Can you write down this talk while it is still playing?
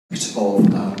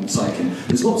of cycling.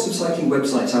 There's lots of cycling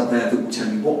websites out there that will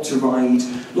tell you what to ride,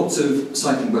 lots of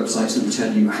cycling websites that will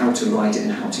tell you how to ride it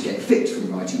and how to get fit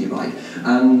from riding your bike.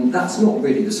 And that's not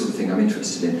really the sort of thing I'm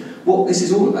interested in. What this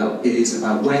is all about is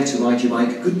about where to ride your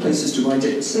bike, good places to ride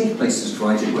it, safe places to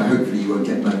ride it where hopefully you won't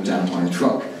get mown down by a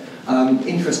truck,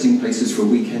 interesting places for a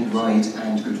weekend ride,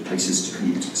 and good places to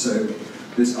commute. So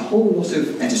there's a whole lot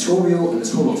of editorial and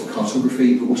there's a whole lot of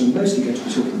cartography, but what I'm mostly going to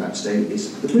be talking about today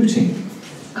is the routing.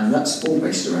 And that's all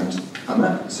based around a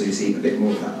map, so you see a bit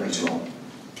more of that later on.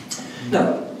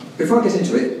 Now, before I get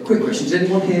into it, quick question. Did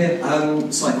anyone here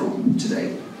cycle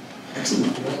today?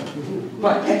 Excellent.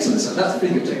 Right, excellent. So that's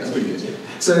pretty good. That's pretty good.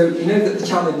 So you know that the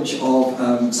challenge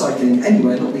of cycling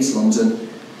anywhere, not least London,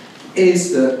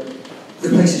 is that the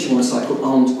places you want to cycle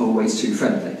aren't always too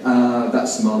friendly.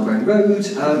 That's the Marylebone Road.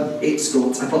 It's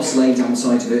got a bus lane down the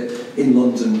side of it. In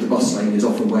London, the bus lane is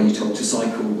often where you're told to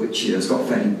cycle, which has got a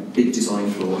fairly big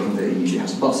design flaw in that it usually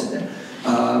has a bus in there.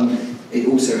 It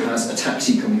also has a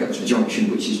taxi coming up to the junction,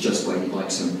 which is just where you'd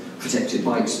like some protected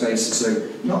bike space, so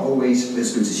not always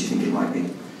as good as you think it might be.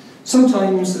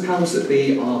 Sometimes the powers that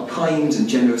be are kind and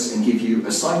generous and give you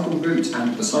a cycle route,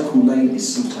 and the cycle lane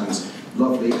is sometimes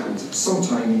lovely and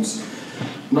sometimes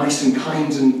nice and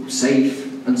kind and safe,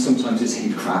 and sometimes it's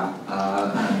heap crap.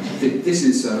 This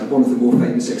is one of the more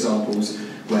famous examples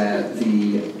where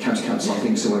the County Council, I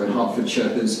think somewhere in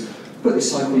Hertfordshire, has put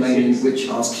this cycle lane in which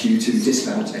asks you to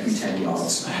dismount every 10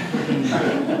 yards.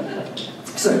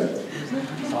 So,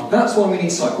 that's why we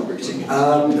need cycle routing.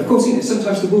 Of course, you know,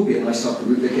 sometimes there will be a nice cycle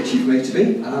route that gets you from A to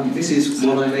B. This is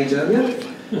one I made earlier.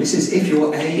 This is if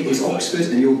your A is Oxford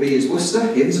and your B is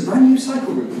Worcester, here is a brand new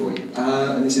cycle route for you.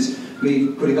 And this is me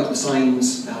putting up the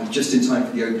signs just in time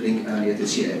for the opening earlier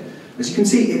this year. As you can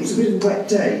see, it was a bit of a wet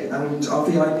day, and our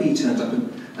VIP turned up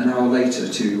an hour later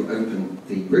to open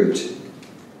the route.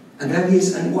 And there he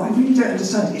is, and what I really don't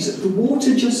understand is that the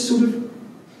water just sort of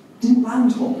didn't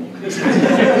land on me.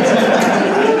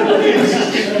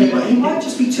 He might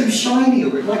just be too shiny,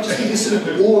 or it might just be this sort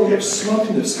of aura of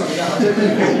smugness coming out. I don't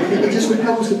know. It just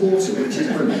repels the water, which is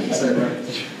brilliant. So,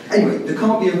 anyway, there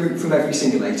can't be a route from every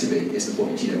single A to B, is the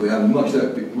point. You know, much though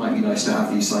it might be nice to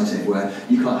have these signs everywhere,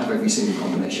 you can't have every single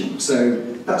combination. So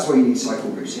that's why you need cycle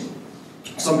routing.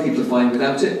 Some people are fine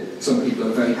without it, some people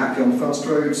are very happy on fast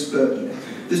roads, but you know,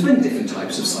 there's many different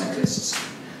types of cyclists.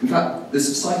 In fact,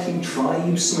 there's cycling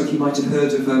tribes. Some of you might have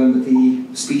heard of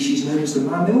the species known as the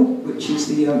mammal, which is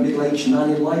the middle-aged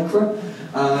man in lycra.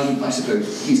 I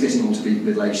suppose he's getting on to be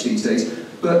middle-aged these days.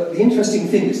 But the interesting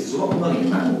thing is there's a lot of money in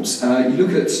mammals. You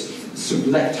look at sort of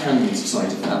left-hand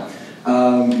side of that,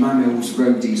 mammals,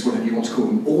 roadies, whatever you want to call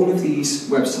them, all of these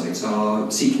websites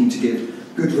are seeking to give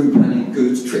good route planning,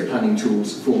 good trip planning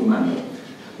tools for the mammal.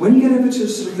 When you get over to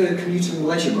sort of the commuter and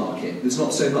leisure market, there's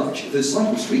not so much. There's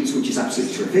cycle streets, which is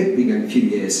absolutely terrific, been going a few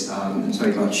years, and it's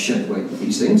very much shown the way with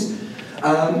these things.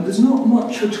 There's not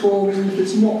much for touring,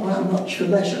 there's not that much for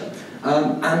leisure.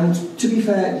 And to be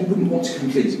fair, you wouldn't want to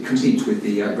compete with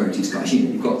the roadies guys. You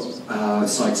know, you've got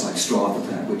sites like Strava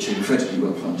there, which are incredibly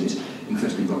well funded,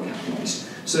 incredibly well capitalised.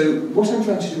 So what I'm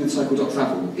trying to do with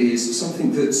cycle.travel is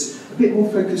something that's a bit more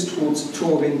focused towards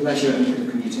touring, leisure, and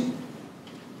commuting.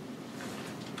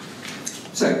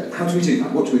 So, how do we do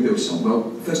that? What do we build it on?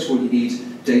 Well, first of all, you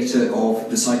need data of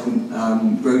the cycle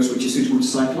roads which are suitable to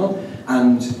cycle on,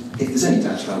 and if there's any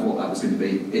doubt about what that was going to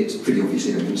be, it's pretty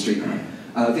obviously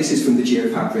OpenStreetMap. This is from the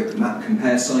GeoFabric Map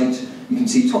Compare site. You can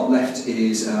see top left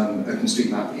is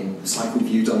OpenStreetMap in the cycle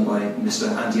view done by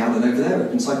Mr. Andy Allen over there,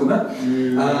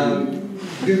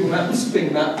 OpenCycleMap. Google Maps,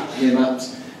 Bing Map, here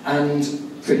Maps, and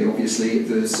pretty obviously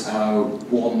there's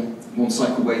one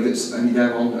cycleway that's only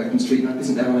there on OpenStreetMap,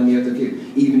 isn't there on any other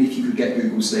view. Even if you could get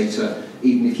Google's data,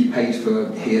 even if you paid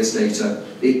for here's data,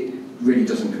 it really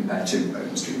doesn't compare to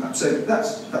OpenStreetMap. So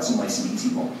that's a nice and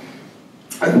easy one.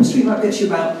 OpenStreetMap gets you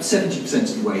about 70%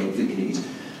 of the way that you need.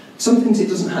 Some things it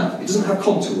doesn't have. It doesn't have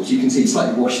contours. You can see it's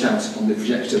slightly washed out on the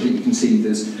projector, but you can see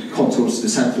there's contours to the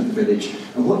south of the village.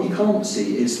 And what you can't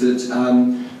see is that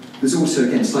there's also,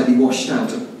 again, slightly washed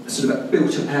out sort of a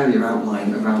built-up area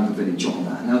outline around the village on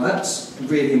that. Now that's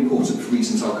really important for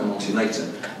reasons I'll come on to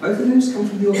later. Both of those come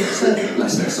from the Ordnance Survey,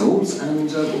 bless their souls,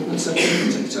 and Ordnance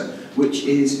Survey data, which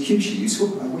is hugely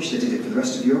useful. I wish they did it for the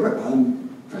rest of Europe,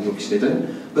 very obviously they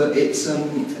don't, but it's,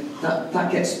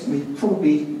 that gets me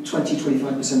probably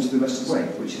 20-25% of the rest of the way,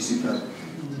 which is superb.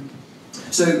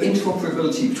 So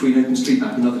interoperability between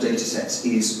OpenStreetMap and other data sets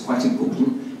is quite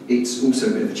important. It's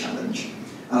also a bit of a challenge.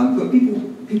 But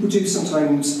people do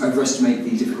sometimes overestimate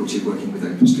the difficulty of working with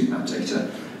OpenStreetMap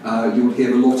data. You'll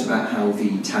hear a lot about how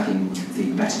the tagging,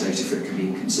 the metadata for it can be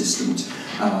inconsistent,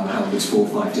 how there's 4 or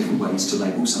 5 different ways to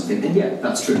label something. And yeah,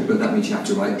 that's true, but that means you have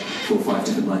to write 4 or 5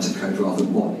 different lines of code rather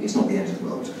than one. It's not the end of the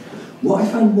world. What I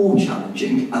found more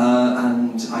challenging,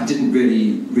 and I didn't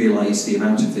really realise the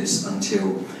amount of this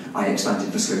until I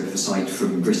expanded the scope of the site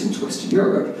from Britain to Western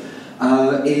Europe,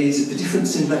 is the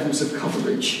difference in levels of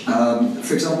coverage.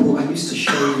 For example, I used to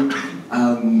show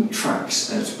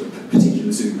tracks at a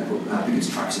particular zoom level, because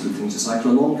tracks are good things to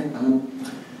cycle along.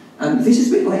 And this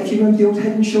is a bit like, if you remember the old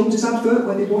Head and Shoulders advert,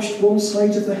 where they washed one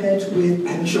side of the head with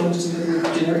Head and Shoulders and the other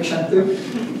with generic shampoo.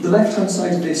 The left-hand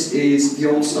side of this is the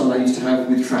old style I used to have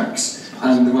with tracks,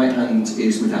 and the right hand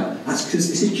is without. That's because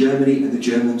this is Germany, and the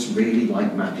Germans really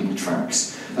like mapping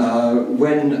tracks.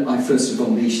 When I first sort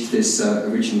of unleashed this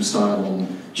original style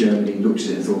on Germany, looked at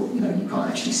it and thought, no, you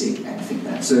can't actually see anything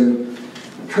there. So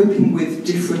coping with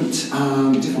different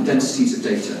densities of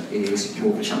data is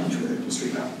more of a challenge with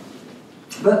OpenStreetMap.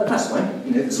 But that's fine,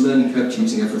 you know, there's a learning curve to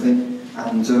using everything,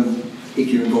 and if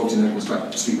you're involved in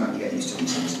OpenStreetMap, you get used to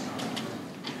these things.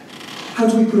 How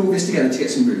do we put all this together to get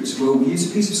some routes? Well, we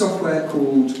use a piece of software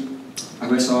called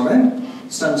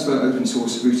OSRM, stands for Open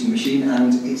Source Routing Machine,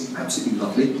 and it's absolutely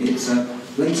lovely. It's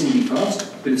blazingly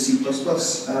fast, a bit of C++,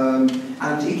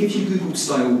 and it gives you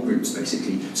Google-style routes,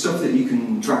 basically. Stuff that you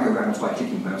can drag around by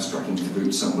clicking mouse dragging to the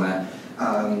route somewhere.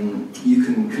 You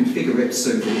can configure it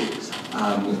so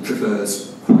that it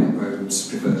prefers quiet roads,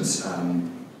 prefers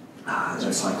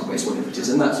cycleways, whatever it is,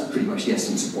 and that's pretty much the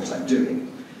essence of what I'm doing.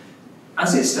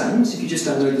 As it stands, if you just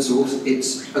download the source,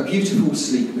 it's a beautiful,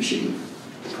 sleek machine.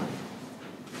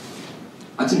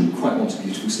 I didn't quite want a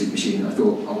beautiful, sleek machine. I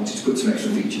thought I wanted to put some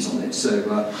extra features on it,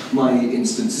 so my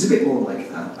instance is a bit more like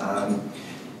that.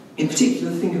 In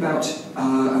particular, the thing about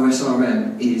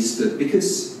OSRM is that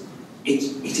because it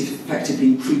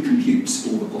effectively pre-computes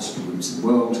all the possible routes in the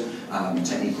world, a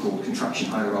technique called contraction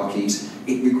hierarchies,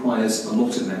 it requires a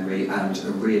lot of memory and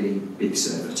a really big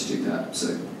server to do that.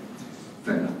 So,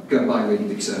 fair enough. Go and buy a really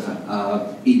big server.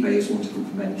 eBay is wonderful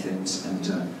for many things,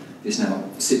 and this now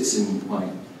sits in my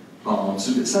barn.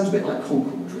 So it sounds a bit like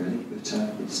Concord, really, but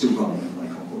it's still running like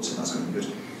Concord, so that's going to be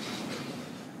good.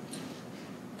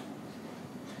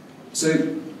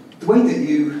 So, the way that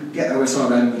you get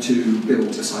OSRM to build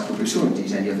a cycle router, or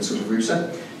indeed any other sort of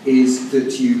router, is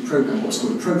that you program what's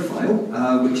called a profile,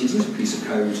 which is a little piece of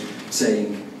code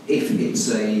saying if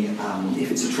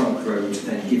it's a trunk road,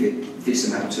 then give it this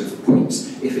amount of points.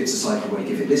 If it's a cycleway,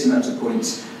 give it this amount of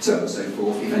points, so on and so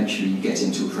forth. Eventually, you get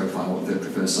into a profile that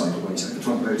prefers cycleways over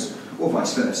trunk roads, or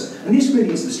vice versa. And this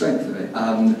really is the strength of it,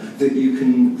 that you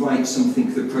can write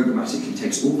something that programmatically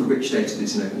takes all the rich data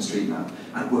that's in OpenStreetMap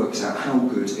and works out how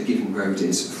good a given road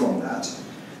is from that.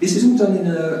 This is all done in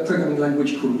a programming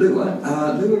language called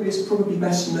Lua. Lua is probably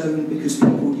best known because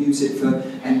people use it for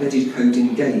embedded code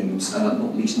in games,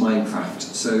 not least Minecraft.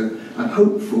 So I'm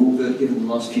hopeful that given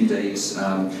the last few days'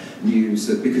 news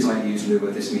that because I use Lua,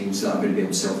 this means that I'm going to be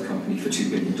able to sell the company for $2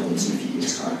 billion in a few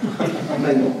years' time. I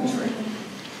may not be straight.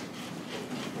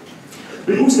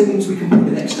 But it also means we can pull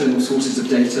in external sources of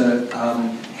data.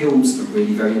 Hills are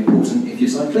really very important if you're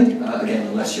cycling, again,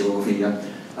 unless you're the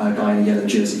guy in a yellow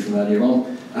jersey from earlier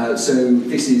on. So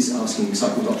this is asking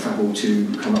cycle.travel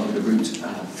to come up with a route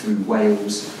through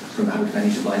Wales from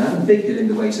Abergavenny to Blaenau, and Big Hill in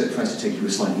the way, so it tries to take you a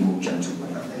slightly more gentle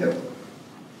way up the hill.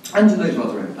 And a load of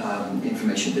other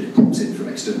information that it pulls in from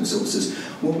external sources.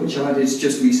 One which I added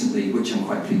just recently, which I'm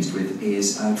quite pleased with,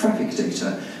 is traffic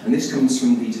data. And this comes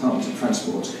from the Department of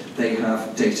Transport. They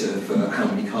have data for how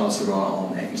many cars there are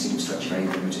on every single stretch of A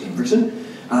road in Britain.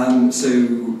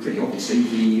 So, pretty obviously,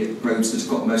 the roads that have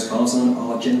got the most cars on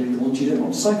are generally the ones you don't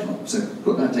want to cycle on. So,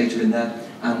 put that data in there,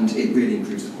 and it really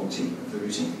improves the quality of the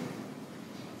routing.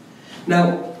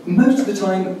 Now, most of the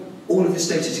time, all of this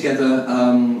data together,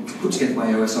 put together by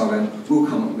OSRM, will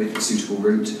come up with a suitable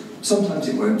route. Sometimes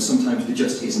it won't, sometimes there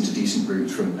just isn't a decent route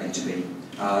from A to B.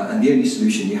 And the only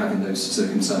solution you have in those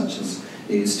circumstances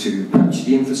is to patch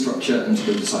the infrastructure and to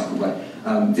build a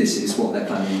cycleway. This is what they're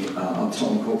planning up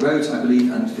Tottenham Court Road, I believe,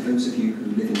 and for those of you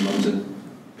who live in London,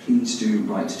 please do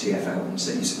write to TfL and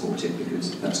say you support it,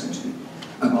 because that's going to be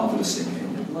a marvellous thing.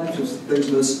 And the life of those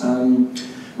of us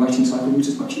writing cycle routes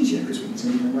is much easier, because we can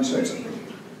send you nice roads, I think.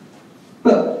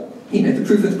 But, you know, the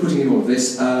proof of the pudding in all of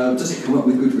this, does it come up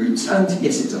with good routes? And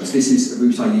yes, it does. This is a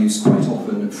route I use quite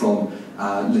often from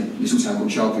a little town called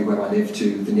Sharpeville, where I live,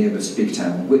 to the nearest big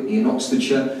town, Whitney in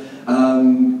Oxfordshire.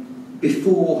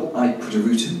 Before I put a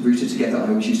router together, I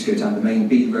always used to go down the main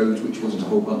B road, which wasn't a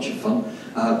whole bunch of fun.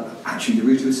 Actually, the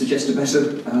router would suggest a better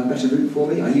route for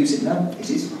me. I use it now. It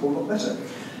is a whole lot better.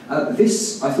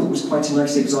 This, I thought, was quite a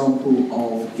nice example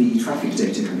of the traffic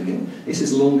data coming in. This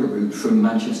is a longer route from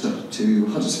Manchester to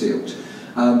Huddersfield.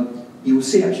 You will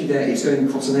see actually there it's going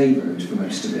across an A road for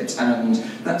most of it, and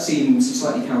that seems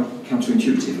slightly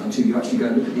counterintuitive until you actually go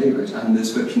and look at the A road, and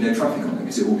there's virtually no traffic on it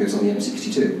because it all goes on the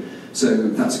M62. So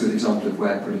that's a good example of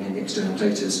where putting in the external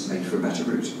data has made for a better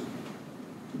route.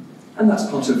 And that's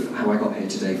part of how I got here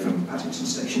today from Paddington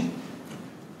Station.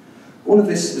 All of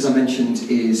this, as I mentioned,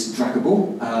 is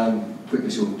draggable. Quick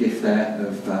little GIF there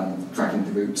of dragging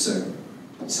the route, so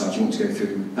decide you want to go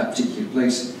through that particular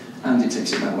place, and it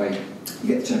takes it that way. You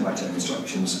get the turn-by-turn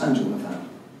instructions and all of that.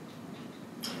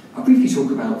 I'll briefly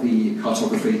talk about the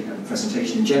cartography and the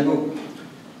presentation in general.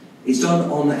 It's done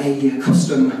on a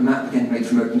custom map, again made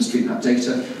from OpenStreetMap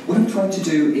data. What I'm trying to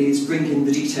do is bring in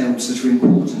the details that are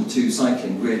important to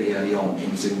cycling really early on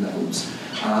in zoom levels,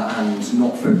 and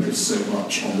not focus so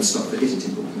much on the stuff that isn't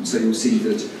important. So you'll see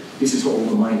that this is got all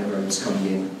the minor roads coming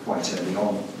in quite early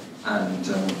on,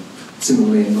 and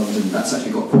similarly in London, that's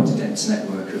actually got quite a dense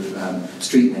network of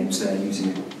street names there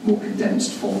using a more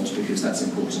condensed font because that's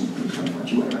important when you're trying to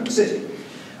find your way around the city.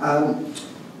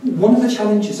 One of the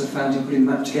challenges I found in putting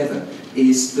the map together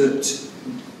is that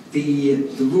the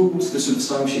rules, the sort of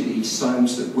style sheet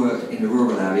styles that work in a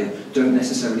rural area don't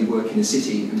necessarily work in a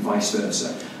city and vice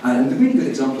versa. And the really good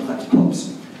example of that is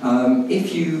pubs.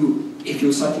 If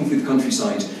you're cycling through the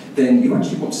countryside, then you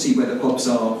actually want to see where the pubs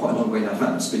are quite a long way in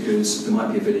advance because there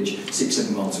might be a village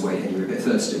 6-7 miles away and you're a bit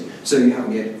thirsty. So you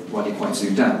haven't yet quite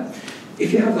zoomed down.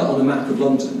 If you have that on a map of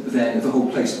London, then the whole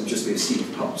place will just be a sea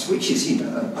of pubs, which is, you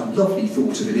know, a lovely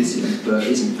thought of Elysium, but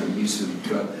isn't very useful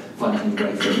for finding your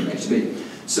way from A to B.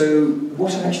 So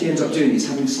what I actually end up doing is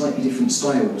having slightly different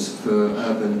styles for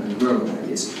urban and rural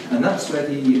areas, and that's where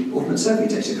the Ordnance Survey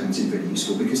data comes in really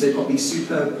useful because they've got these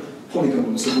super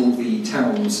polygons of all the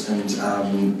towns and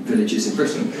villages in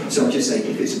Britain. So I just say,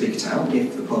 if it's a big town,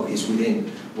 if the pub is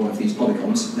within one of these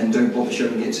polygons, then don't bother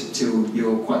showing it till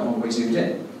you're quite a long way zoomed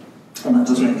in. And that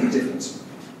does make a big difference.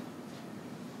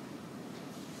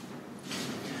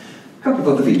 A couple of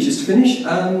other features to finish.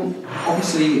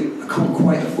 Obviously, I can't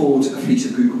quite afford a fleet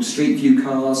of Google Street View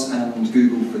cars, and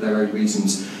Google, for their own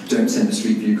reasons, don't send the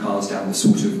Street View cars down the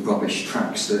sort of rubbish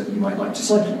tracks that you might like to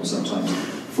cycle on sometimes.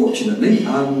 Fortunately,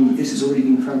 this has already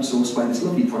been crowdsourced by this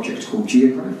lovely project called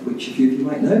Geomob, which a few of you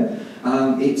might know.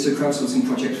 It's a crowdsourcing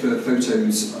project for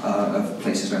photos of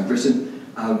places around Britain.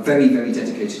 Very, very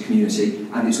dedicated community,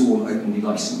 and it's all openly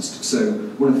licensed. So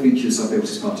one of the features I built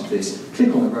as part of this,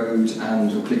 click on a road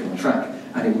or click on a track,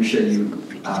 and it will show you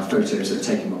photos that are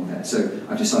taken on there. So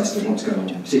I've decided I want to go on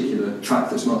a particular track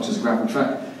that's marked as a gravel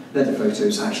track. They're the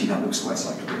photos, actually that looks quite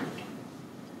cyclable.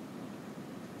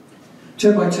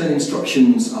 Turn-by-turn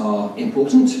instructions are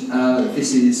important.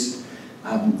 This is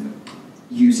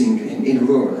using, in a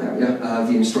rural area,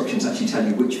 the instructions actually tell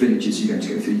you which villages you're going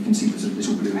to go through. You can see the sort of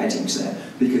little blue headings there,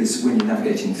 because when you're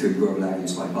navigating through rural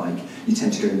areas by bike, you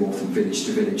tend to go more from village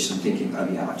to village and thinking, oh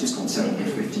yeah, I've just gone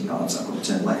 750 yards, I've got to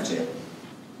turn left here.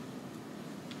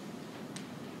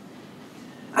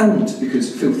 And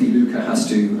because filthy Luca has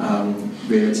to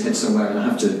rear its head somewhere and I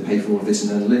have to pay for all of this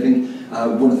and earn a living,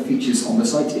 one of the features on the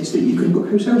site is that you can book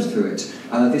hotels through it.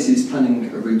 This is planning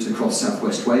a route across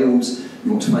southwest Wales.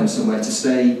 You want to find somewhere to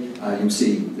stay. You'll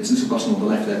see there's a little button on the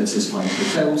left there that says find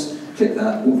hotels. Click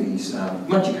that, all these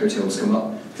magic hotels come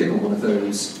up. Click on one of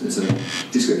those, there's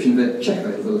a description of it, check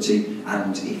availability,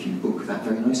 and if you book that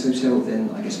very nice hotel, then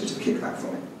I get a bit of a kickback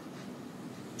from it.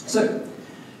 So,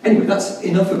 anyway, that's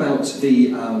enough about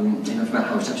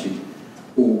how it actually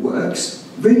all works.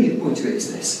 Really, the point of it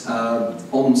is this.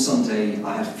 On Sunday,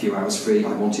 I had a few hours free.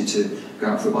 I wanted to go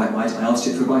out for a bike ride. I asked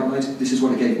it for a bike ride. This is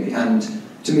what it gave me. And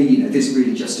to me, you know, this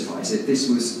really justifies it. This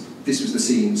was the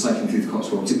scene cycling through the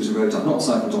Cotswolds. It was a road I've not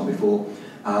cycled on before.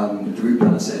 The route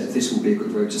planner said this will be a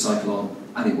good road to cycle on,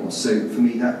 and it was. So for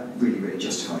me, that really, really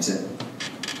justifies it.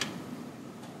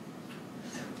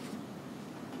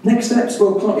 Next steps,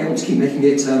 well, partly I want to keep making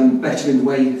it better in the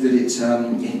way that it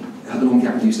along the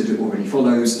avenues that it already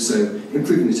follows, so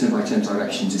improving the turn-by-turn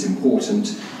directions is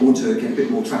important. I want to get a bit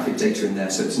more traffic data in there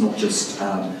so it's not just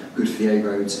good for the A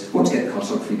roads. I want to get the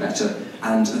cartography better,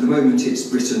 and at the moment it's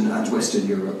Britain and Western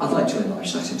Europe. I'd like to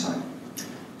enlarge that in time.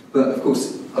 But of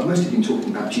course, I've mostly been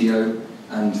talking about geo,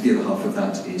 and the other half of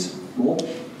that is more.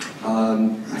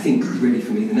 I think really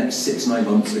for me the next 6-9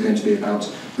 months are going to be about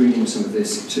bringing some of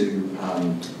this to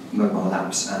mobile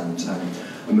apps and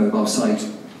a mobile site.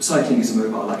 Cycling is a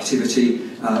mobile activity.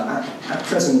 At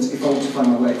present, if I want to find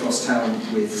my way across town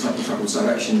with cycle travels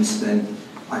directions, then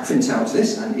I print out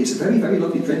this, and it's a very, very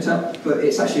lovely printout, but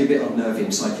it's actually a bit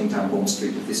unnerving cycling down Bond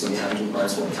Street with this on your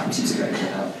handlebars while taxis are going in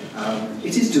and out.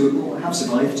 It is doable, I have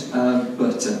survived,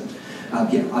 but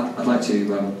yeah, I'd like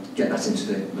to get that into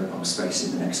the mobile space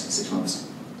in the next 6 months.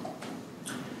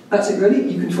 That's it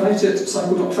really. You can try it at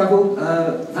cycle.travel.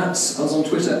 That's us on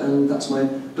Twitter, and that's my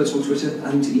personal Twitter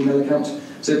and email account.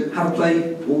 So have a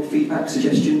play, or feedback,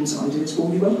 suggestions, ideas, all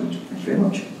you're welcome. Thank you very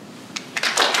much.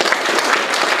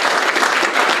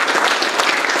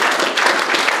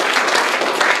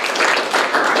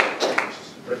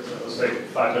 Let's take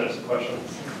 5 minutes of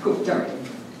questions. Cool, Derek.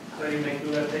 How do you make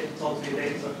the multi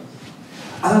data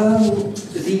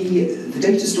sources? The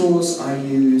data stores I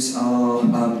use are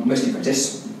mostly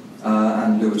Redis,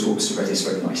 and Lua talks to Redis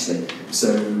very nicely.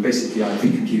 So basically I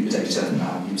pre-compute the data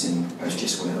using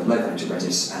PostGIS or whatever, load that into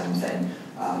Redis, and then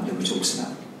Lua talks to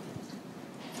that.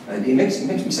 It makes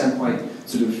me sound quite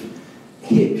sort of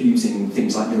hip using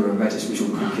things like Lua and Redis, which all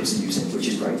the cool kids are using, which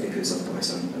is great because otherwise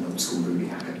I'm an old school Ruby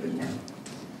hacker, but yeah.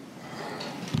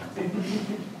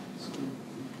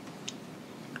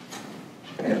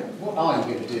 What are you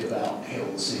going to do about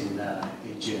hills in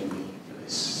Germany for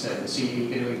this service? Are you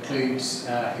going to include hills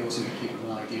so we keep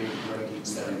an idea of the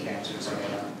gradients they're encountering?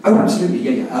 Oh, absolutely,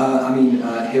 yeah. I mean,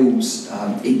 hills,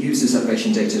 it uses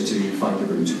elevation data to find the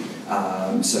route.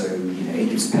 So, you know, it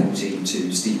gives a penalty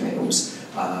to steep hills.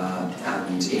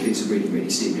 And if it's a really, really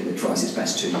steep hill, it tries its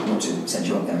best to not to send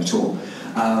you up there at all.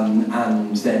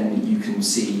 And then you can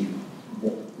see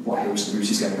what hills the route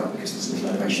is going up because there's a little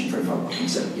elevation profile button.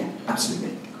 So, yeah,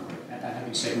 absolutely. And have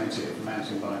you segmented it for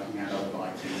mountain biking and other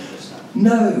biking and stuff?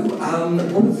 No.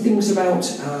 One of the things about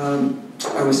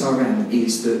OSRM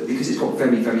is that because it's got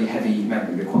very, very heavy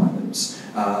memory requirements,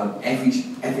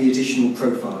 every additional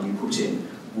profile you put in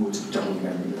would double the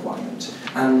memory requirement.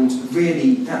 And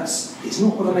really, it's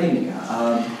not what I'm aiming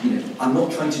at. You know, I'm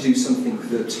not trying to do something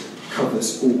that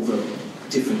covers all the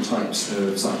different types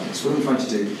of cyclists. What I'm trying to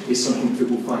do is something that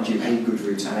will find you a good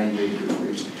route and a really good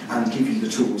route, and give you the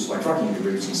tools by tracking the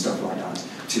route and stuff like that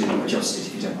to adjust it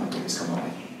if you don't like what it's come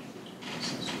away.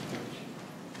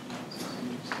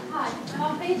 Hi,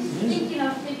 I'm thinking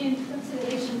of taking into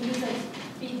consideration user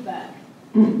feedback.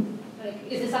 Like,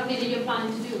 is this something that you're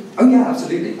planning to do? Oh yeah,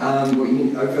 absolutely. What you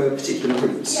mean over particular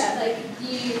routes? Yeah, like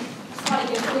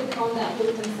somebody can click on that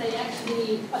route and say,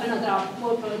 actually, I don't know, there are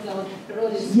workloads or the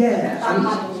road is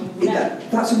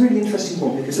that's a really interesting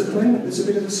one because at the moment there's a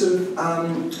bit of a sort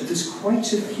of there's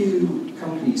quite a few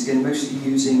companies, again, mostly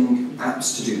using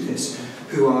apps to do this,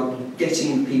 who are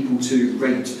getting people to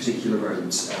rate particular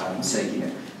roads, say, you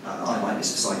know, I like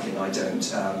this for cycling, I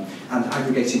don't, and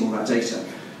aggregating all that data.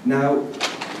 Now,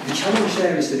 the challenge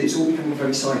there is that it's all becoming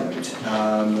very siloed,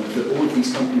 that all of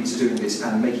these companies are doing this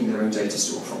and making their own data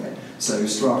store from it. So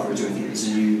Strava are doing it, there's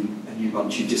a new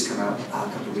bunch who've just come out a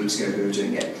couple of weeks ago who are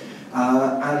doing it.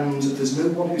 And there's no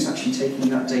one who's actually taking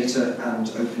that data and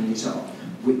opening it up,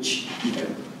 which, you know,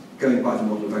 going by the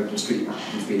model of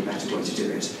OpenStreetMap would be a better way to do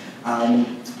it.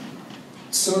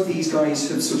 Some of these guys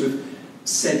have sort of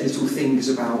said little things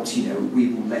about, you know, we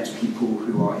will let people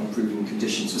who are improving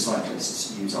conditions for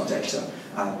cyclists use our data,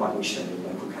 by which they know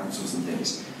local councils and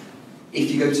things. If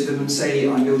you go to them and say,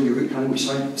 I'm building a route plan which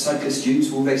cyclists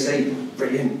use, will they say,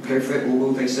 brilliant, go for it, or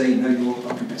will they say, no, you're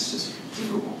our competitors?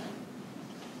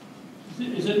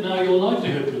 Is it now your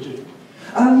livelihood, Richard?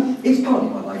 It's partly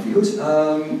my livelihood.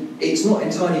 It's not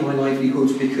entirely my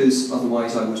livelihood because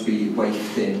otherwise I would be waif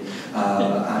thin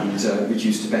and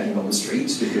reduced to begging on the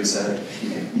streets because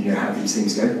you know how these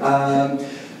things go.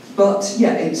 But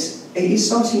yeah, it's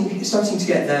starting to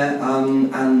get there,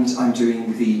 and I'm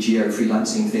doing the geo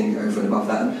freelancing thing over and above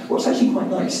that. And what's actually quite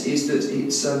nice is that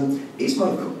it's part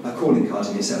of a calling card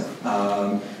in itself.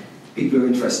 People are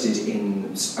interested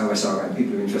in OSRM,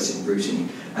 people are interested in routing,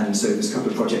 and so there's a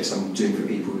couple of projects I'm doing for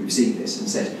people who've seen this and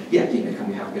said, yeah, you know, can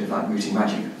we have a bit of that routing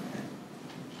magic?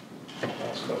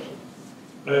 Last question.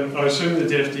 I assume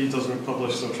the DFD doesn't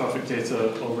publish their traffic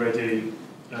data already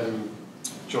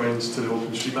joins to the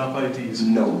OpenStreetMap IDs.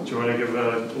 No. Do you want to give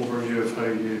an overview of how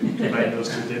you combine those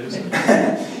two data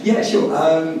sets? Yeah, sure.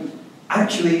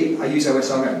 Actually, I use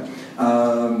OSRM.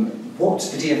 What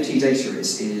the DFT data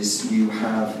is you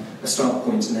have a start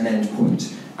point and an end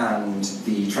point, and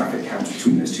the traffic count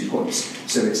between those 2 points.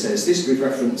 So it says this grid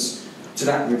reference to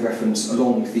that grid reference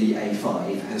along the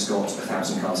A5 has got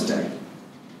 1,000 cars a day.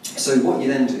 So what you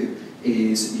then do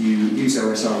is you use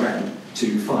OSRM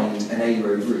to find an A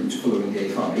road route following the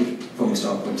A5 from the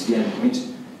start point to the end point.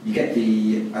 You get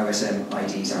the OSM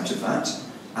IDs out of that,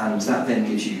 and that then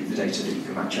gives you the data that you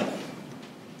can match up.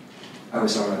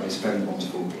 OSRM is very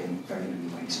wonderful in very many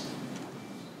ways.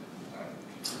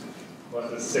 Well,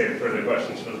 let's save further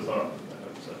questions for the talk.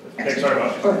 So, thanks very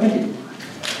much. All right, thank you.